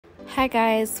Hi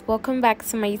guys, welcome back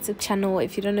to my YouTube channel.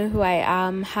 If you don't know who I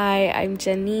am, hi, I'm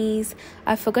Janiece.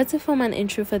 I forgot to film an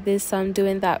intro for this, so I'm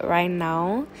doing that right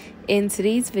now. In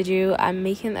today's video, I'm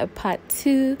making a part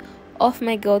 2 of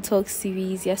my girl talk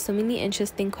series. There's so many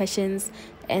interesting questions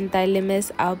and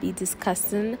dilemmas I'll be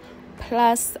discussing.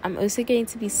 Plus, I'm also going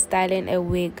to be styling a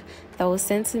wig that was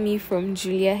sent to me from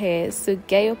Julia Hair. So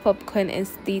get your popcorn and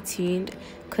stay tuned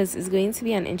because it's going to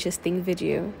be an interesting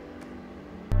video.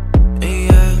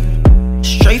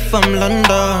 Straight from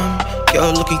London,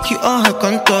 girl looking cute on her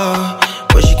contour,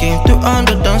 but she came through on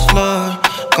the dance floor.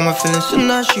 Got my feelings so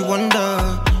now she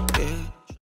wonder.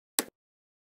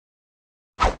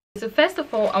 So first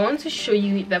of all, I want to show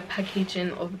you the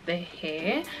packaging of the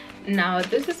hair. Now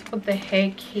this is what the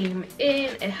hair came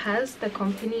in. It has the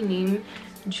company name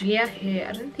Julia Hair.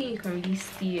 I don't think you can really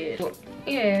see it. But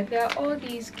yeah, there are all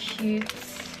these cute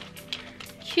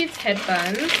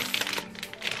headbands.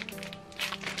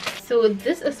 So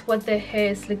this is what the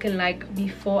hair is looking like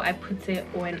before I put it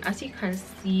on. As you can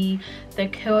see, the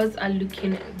curls are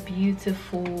looking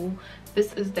beautiful.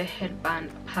 This is the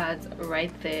headband part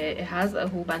right there. It has a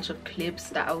whole bunch of clips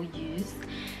that I'll use.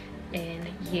 And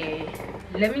yeah,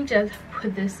 let me just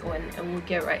put this on and we'll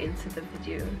get right into the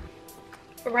video.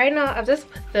 Right now I've just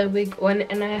put the wig on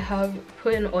and I have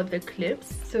put in all the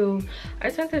clips. So I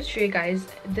just want to show you guys,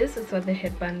 this is what the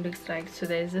headband looks like. So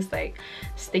there's this like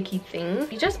sticky thing,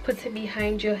 you just put it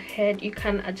behind your head. You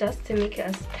can adjust to make it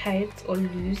as tight or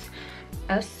loose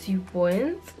as you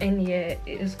want, and yeah,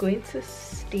 it is going to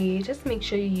stay. Just make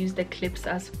sure you use the clips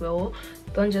as well.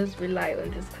 Don't just rely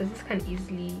on this because this can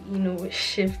easily, you know,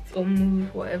 shift or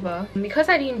move, whatever. Because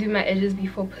I didn't do my edges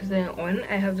before putting it on,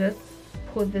 I have just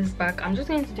pulled this back. I'm just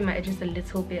going to do my edges a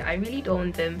little bit. I really don't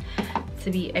want them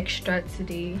to be extra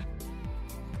today.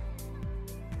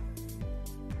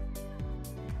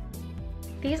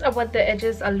 These are what the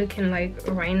edges are looking like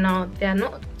right now. They're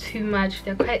not too much,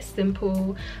 they're quite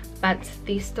simple, but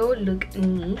they still look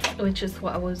neat, which is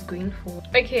what I was going for.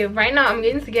 Okay, right now I'm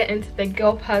going to get into the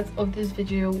girl part of this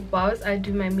video. Whilst I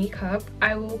do my makeup,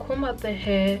 I will comb out the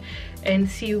hair and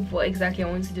see what exactly I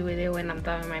want to do with it when I'm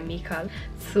done with my makeup.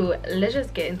 So let's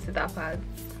just get into that part.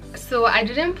 So I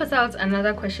didn't put out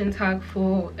another question tag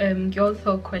for girl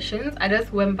talk questions. I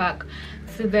just went back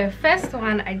to the first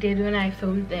one I did when I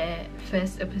filmed the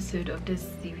first episode of this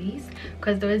series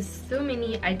because there was so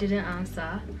many I didn't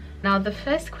answer. Now the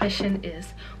first question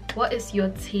is, what is your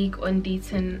take on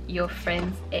dating your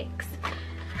friend's ex?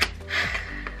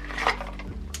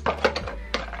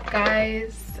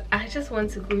 Guys, I just want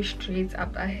to go straight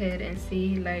up ahead and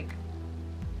say, like,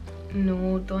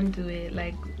 no, don't do it.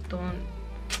 Like, don't.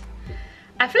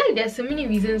 I feel like there's so many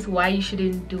reasons why you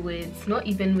shouldn't do it. It's not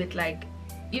even with like,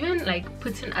 even like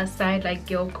putting aside like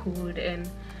girl code and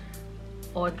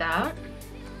all that.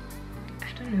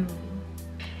 I don't know.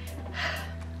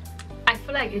 I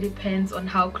feel like it depends on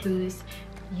how close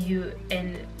you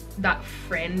and that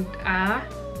friend are.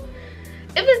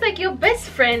 If it's like your best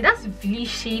friend, that's really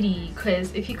shady,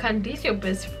 because if you can date your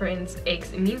best friend's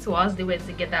ex, it means whilst they were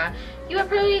together you were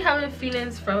probably having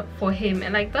feelings for him,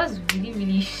 and like that's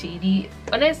really shady.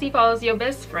 Honestly, if I was your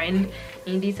best friend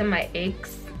and you dated my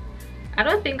ex, I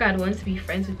don't think I'd want to be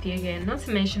friends with you again. Not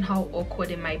to mention how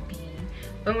awkward it might be.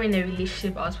 When we're in a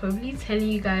relationship, I was probably telling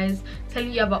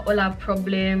you about all our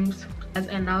problems,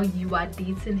 and now you are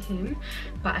dating him.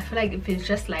 But I feel like if it's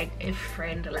just like a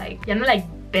friend, like you're not like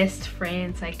best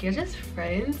friends, like you're just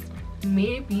friends,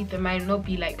 maybe there might not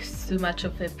be like so much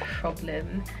of a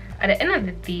problem. At the end of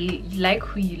the day, you like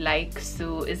who you like,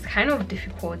 so it's kind of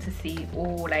difficult to say,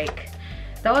 oh, like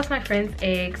that was my friend's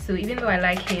ex, so even though I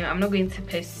like him, I'm not going to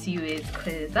pursue it,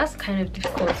 because that's kind of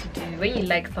difficult to do. When you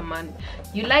like someone,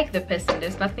 you like the person,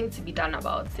 there's nothing to be done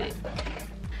about it.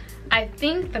 I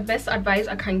think the best advice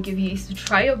I can give you is to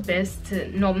try your best to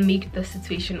not make the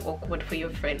situation awkward for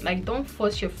your friend. Like, don't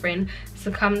force your friend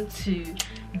to come to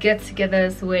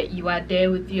get-togethers where you are there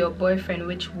with your boyfriend,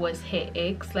 which was her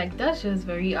ex. Like, that's just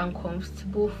very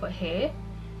uncomfortable for her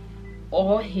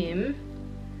or him.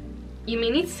 You may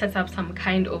need to set up some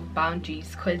kind of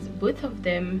boundaries, because both of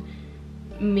them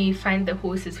may find the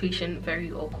whole situation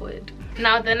very awkward.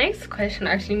 Now the next question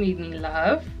actually made me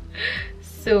laugh.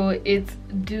 So it's,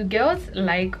 do girls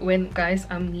like when guys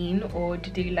are mean, or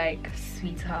do they like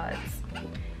sweethearts?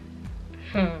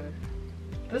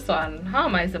 This one, how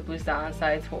am I supposed to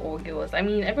answer it for all girls? I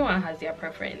mean, everyone has their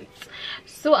preference.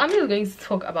 So I'm just going to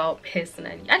talk about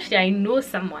personally. Actually, I know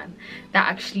someone that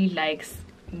actually likes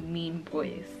mean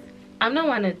boys. I'm not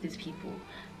one of these people.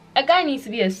 A guy needs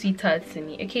to be a sweetheart to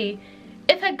me, okay?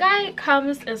 If a guy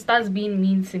comes and starts being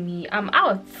mean to me, I'm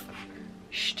out.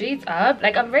 straight up.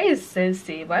 Like, I'm very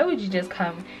sensitive. Why would you just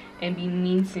come and be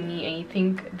mean to me and you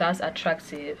think that's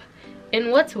attractive?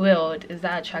 In what world is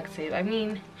that attractive? I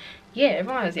mean, yeah,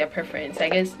 everyone has their preference. I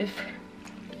guess if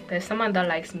there's someone that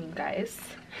likes me, guys,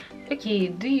 okay,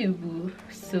 do you, boo?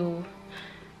 So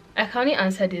I can only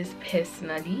answer this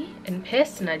personally, and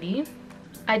personally,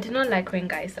 I do not like when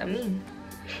guys are mean.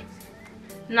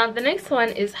 Now the next one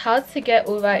is how to get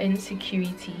over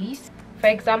insecurities. For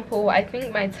example, I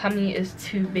think my tummy is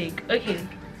too big. Okay,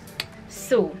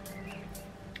 so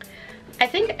I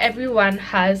think everyone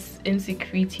has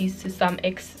insecurities to some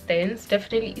extent,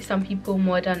 definitely some people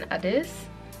more than others.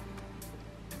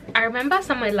 I remember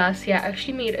somewhere last year I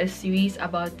actually made a series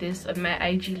about this on my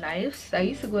IG lives. I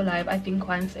used to go live I think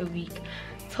once a week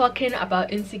talking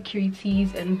about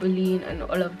insecurities and bullying and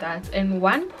all of that, and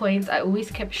one point I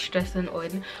always kept stressing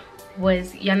on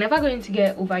was you're never going to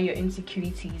get over your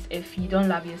insecurities if you don't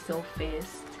love yourself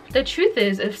first. The truth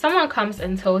is, if someone comes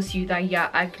and tells you that you're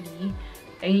ugly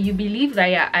and you believe that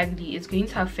you're ugly, it's going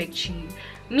to affect you.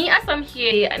 Me, as I'm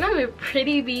here, I know I'm a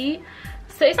pretty bee,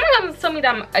 so if someone comes to tell me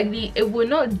that I'm ugly, it will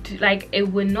not do, like, it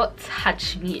will not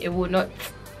touch me. It will not.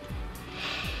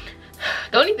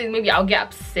 The only thing, maybe I'll get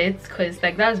upset because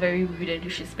like that's very rude and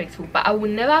disrespectful, but I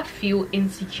will never feel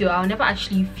insecure. I'll never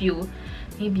actually feel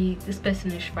maybe this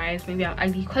person is right, maybe I'm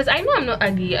ugly, because I know I'm not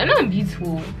ugly. I know I'm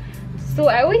beautiful. So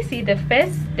I always say the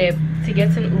first step to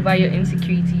getting over your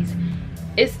insecurities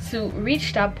is to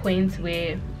reach that point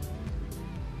where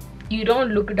you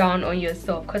don't look down on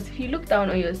yourself, because if you look down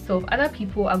on yourself, other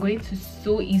people are going to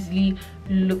so easily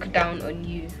look down on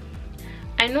you.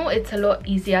 I know it's a lot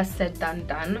easier said than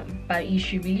done, but you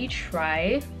should really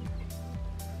try.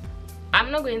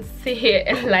 I'm not going to sit here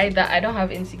and lie that I don't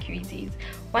have insecurities.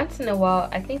 Once in a while,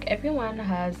 I think everyone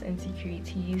has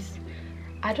insecurities.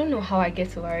 I don't know how I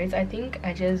get over it. I think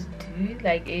I just do,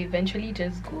 like it eventually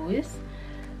just goes.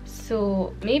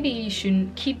 So maybe you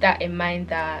should keep that in mind,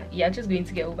 that you're just going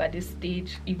to get over this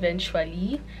stage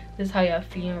eventually. This is how you're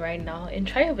feeling right now, and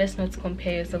try your best not to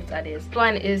compare yourself to others.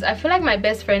 One is, I feel like my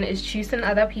best friend is choosing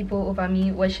other people over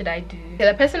me. What should I do?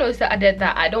 The person also added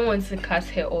that I don't want to cut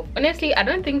her off. Honestly, I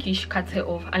don't think you should cut her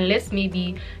off unless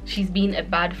maybe she's been a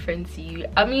bad friend to you.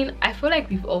 I mean, I feel like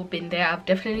we've all been there. I've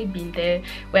definitely been there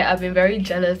where I've been very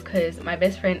jealous because my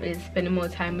best friend is spending more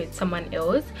time with someone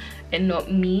else and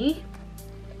not me.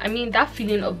 I mean, that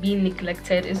feeling of being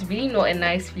neglected is really not a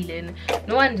nice feeling.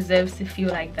 No one deserves to feel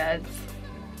like that.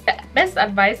 Best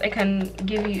advice I can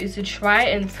give you is to try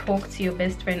and talk to your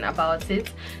best friend about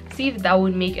it. See if that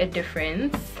would make a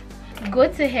difference.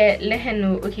 Go to her, let her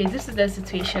know, okay, this is the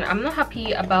situation. I'm not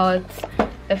happy about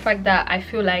the fact that I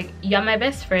feel like you're my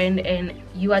best friend and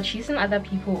you are choosing other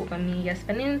people over me. You're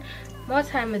spending more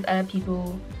time with other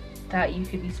people that you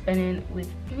could be spending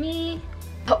with me.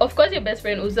 Of course, your best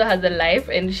friend also has a life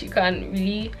and she can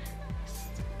really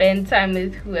spend time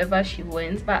with whoever she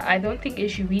wants, but I don't think it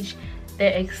should reach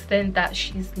the extent that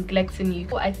she's neglecting you.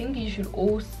 I think you should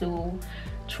also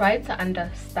try to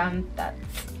understand that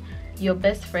your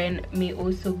best friend may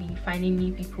also be finding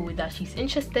new people that she's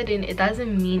interested in. It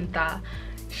doesn't mean that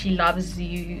she loves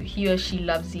you, he or she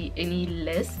loves you any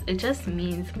less. It just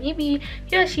means maybe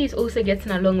he or she is also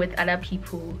getting along with other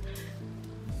people.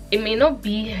 It may not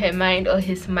be her mind or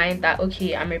his mind that,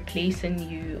 okay, I'm replacing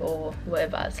you or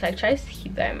whatever. It's like, try to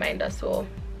keep that in mind as well.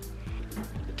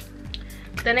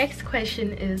 The next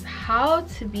question is how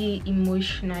to be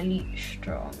emotionally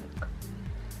strong.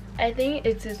 I think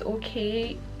it is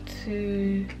okay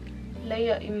to let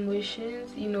your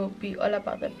emotions, you know, be all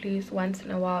about the place once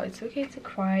in a while. It's okay to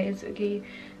cry. It's okay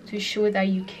to show that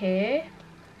you care.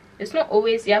 It's not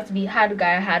always you have to be hard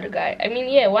guy. I mean,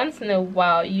 yeah, once in a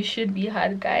while you should be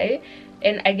hard guy,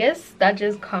 and I guess that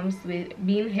just comes with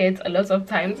being hurt a lot of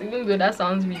times, even though that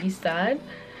sounds really sad.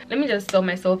 Let me just tell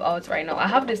myself out right now, I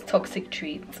have this toxic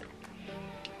trait.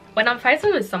 When I'm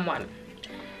fighting with someone,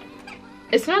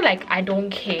 it's not like I don't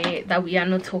care that we are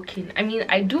not talking. I mean,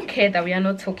 I do care that we are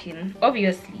not talking,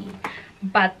 obviously,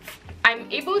 but I'm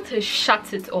able to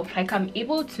shut it off. Like, I'm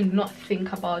able to not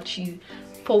think about you.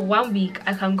 For 1 week,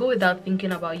 I can go without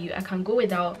thinking about you. I can go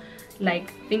without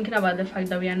like thinking about the fact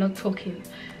that we are not talking.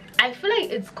 I feel like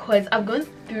it's because I've gone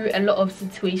through a lot of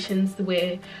situations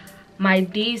where my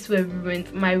days were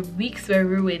ruined, my weeks were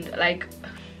ruined, like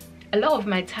a lot of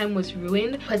my time was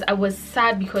ruined because I was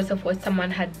sad because of what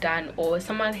someone had done or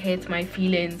someone hurt my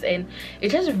feelings, and it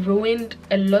just ruined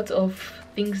a lot of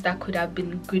things that could have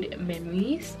been good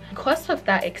memories. Because of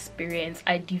that experience,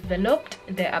 I developed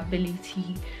the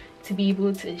ability to be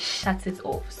able to shut it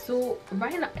off. So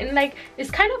right now, and like, it's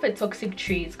kind of a toxic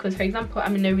trait, because for example,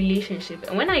 I'm in a relationship,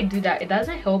 and when I do that, it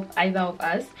doesn't help either of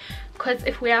us. Because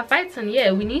if we are fighting,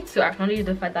 yeah, we need to acknowledge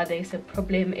the fact that there is a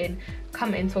problem and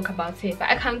come and talk about it. But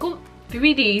I can go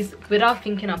 3 days without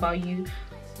thinking about you,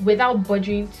 without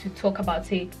budging to talk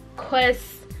about it,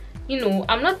 because you know,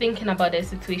 I'm not thinking about the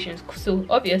situations, so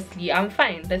obviously I'm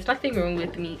fine. There's nothing wrong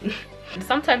with me.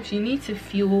 Sometimes you need to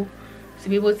feel to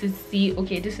be able to see,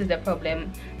 okay, this is the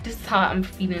problem, this is how I'm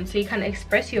feeling, so you can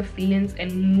express your feelings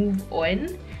and move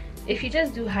on. If you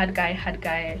just do hard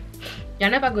guy, you're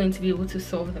never going to be able to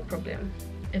solve the problem.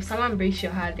 If someone breaks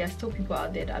your heart, there are still people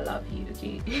out there that love you,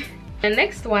 okay? The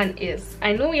next one is,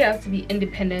 I know you have to be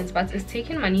independent, but is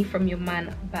taking money from your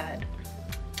man bad?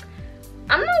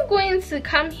 I'm not going to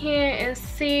come here and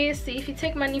say if you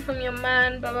take money from your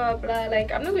man, blah blah blah. Like,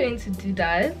 I'm not going to do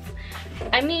that.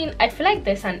 I mean, I feel like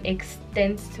there's an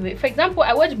extent to it. For example,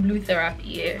 I watched Blue Therapy,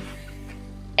 yeah,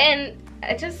 and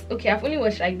I just, okay, I've only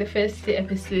watched like the first 2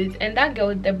 episodes, and that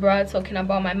girl Deborah talking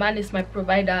about my man is my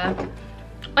provider.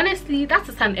 Honestly, that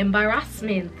is an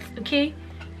embarrassment, okay?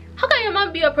 How can your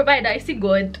man be your provider? I see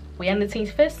God. We're in the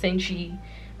 21st century.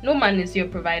 No man is your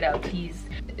provider, please.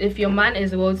 If your man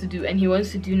is well to do and he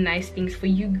wants to do nice things for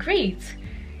you, great,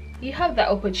 you have that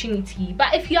opportunity.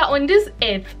 But if you are on this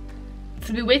earth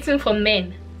to be waiting for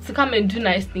men to come and do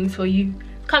nice things for you,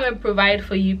 come and provide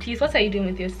for you, please, what are you doing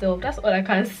with yourself? That's all I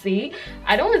can say.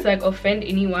 I don't want to like offend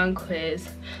anyone, because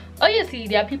obviously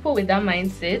there are people with that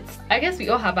mindset. I guess we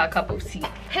all have our cup of tea.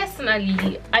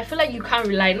 Personally, I feel like you can't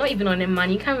rely, not even on a man,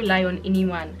 you can't rely on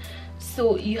anyone.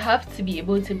 So you have to be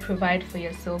able to provide for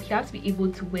yourself. You have to be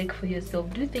able to work for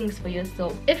yourself, do things for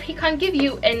yourself. If he can give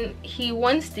you and he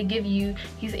wants to give you,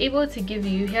 he's able to give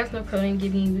you, he has no problem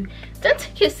giving you, then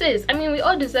take your sis. I mean, we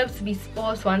all deserve to be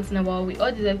spoiled once in a while. We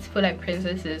all deserve to feel like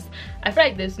princesses. I feel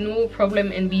like there's no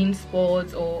problem in being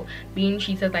spoiled or being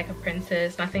treated like a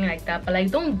princess, nothing like that. But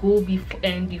like, don't go be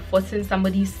forcing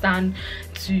somebody's son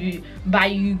to buy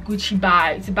you Gucci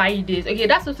bag, to buy you this. Okay,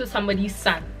 that's also somebody's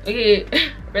son. Okay,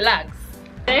 relax.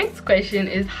 The next question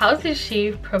is how to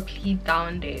shave properly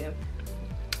down there.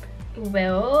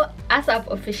 Well, as I've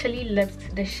officially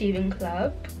left the shaving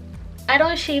club, I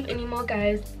don't shave anymore,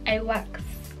 guys. I wax.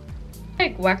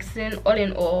 Like waxing, all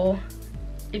in all,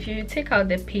 if you take out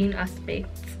the pain aspect,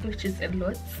 which is a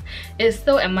lot, it's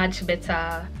still a much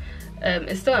better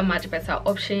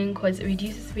option, because it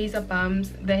reduces razor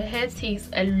bumps. The hair takes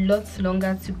a lot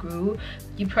longer to grow.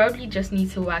 You probably just need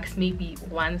to wax maybe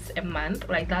once a month.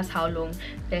 Like, that's how long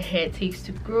the hair takes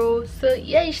to grow. So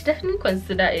yeah, you should definitely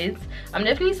consider it. I'm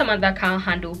definitely someone that can't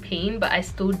handle pain, but I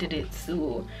still did it,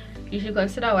 so you should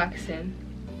consider waxing.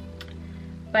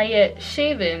 But yeah,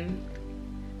 shaving,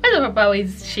 what's the proper way to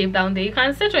shave down there? You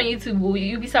can search on YouTube.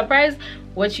 You'll be surprised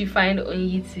what you find on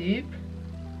YouTube.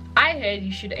 I heard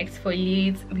you should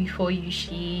exfoliate before you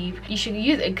shave. You should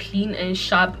use a clean and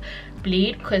sharp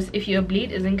blade, because if your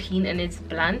blade isn't clean and it's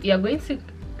blunt, you're going to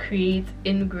create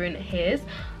ingrown hairs.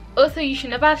 Also, you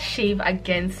should never shave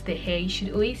against the hair. You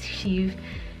should always shave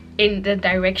in the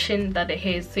direction that the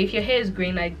hair is. So if your hair is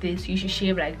growing like this, you should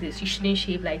shave like this. You shouldn't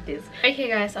shave like this. Okay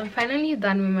guys, I'm finally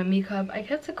done with my makeup. I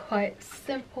kept it quite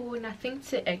simple, nothing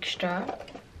too extra.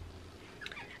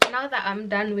 Now that I'm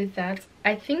done with that,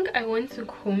 I think I want to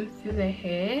comb through the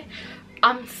hair.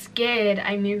 I'm scared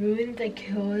I may ruin the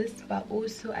curls, but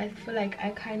also I feel like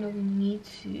I kind of need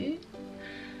to.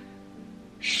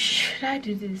 Should I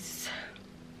do this?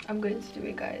 I'm going to do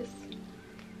it, guys.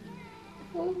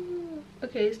 Ooh.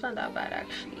 Okay, it's not that bad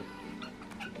actually.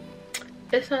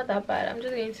 It's not that bad. I'm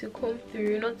just going to comb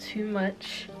through, not too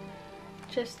much,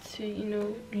 just to, you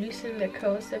know, loosen the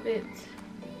curls a bit.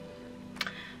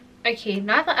 Okay,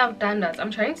 now that I've done that,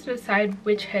 I'm trying to decide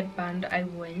which headband I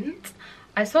want.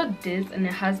 I saw this and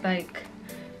it has like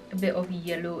a bit of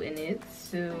yellow in it,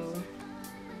 so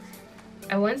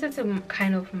I wanted to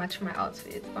kind of match my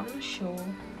outfit, but I'm not sure.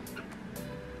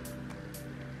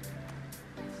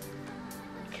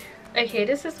 Okay,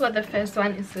 this is what the first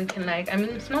one is looking like. I mean,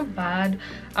 it's not bad.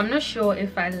 I'm not sure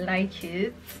if I like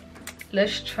it.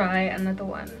 Let's try another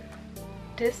one.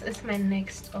 This is my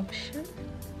next option.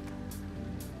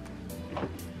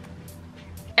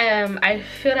 I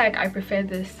feel like I prefer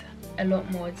this a lot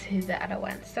more to the other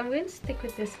one, so I'm going to stick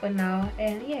with this for now.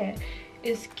 And yeah,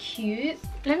 it's cute.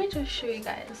 Let me just show you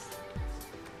guys.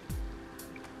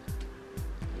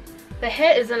 The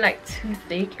hair isn't like too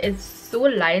thick. It's so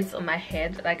light on my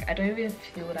head, like I don't even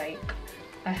feel like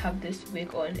I have this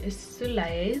wig on. It's so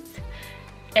light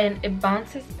and it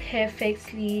bounces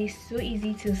perfectly, so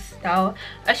easy to style.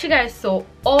 As you guys saw,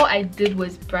 all I did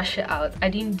was brush it out. I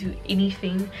didn't do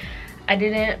anything. I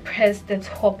didn't press the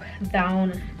top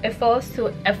down. It falls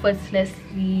so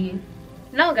effortlessly.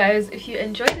 Now guys, if you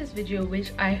enjoyed this video,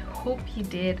 which I hope you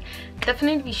did,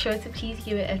 definitely be sure to please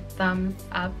give it a thumbs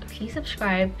up. Please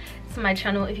subscribe to my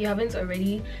channel if you haven't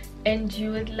already and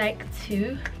you would like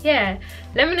to. Yeah,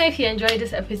 let me know if you enjoyed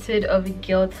this episode of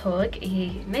Girl Talk.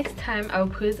 Next time I'll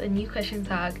post a new question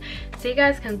tag, so you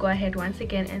guys can go ahead once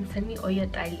again and send me all your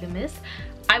dilemmas.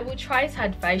 I will try to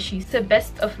advise you to the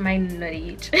best of my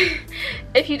knowledge.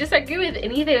 If you disagree with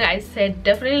anything I said,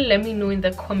 definitely let me know in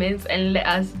the comments and let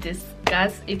us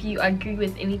discuss. If you agree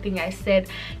with anything I said,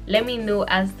 let me know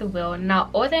as well. Now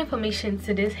all the information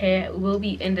to this hair will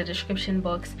be in the description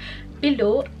box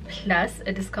below, plus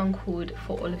a discount code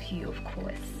for all of you, of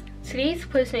course. Today's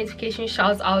post notification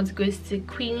shout out goes to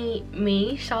Queenie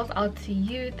May. Shout out to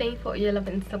you. Thank you for all your love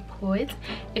and support.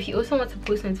 If you also want a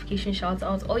post notification shout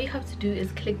out, all you have to do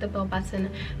is click the bell button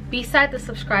beside the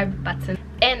subscribe button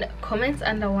and comment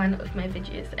under one of my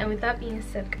videos. And with that being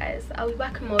said guys, I'll be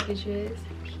back with more videos.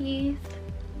 Peace.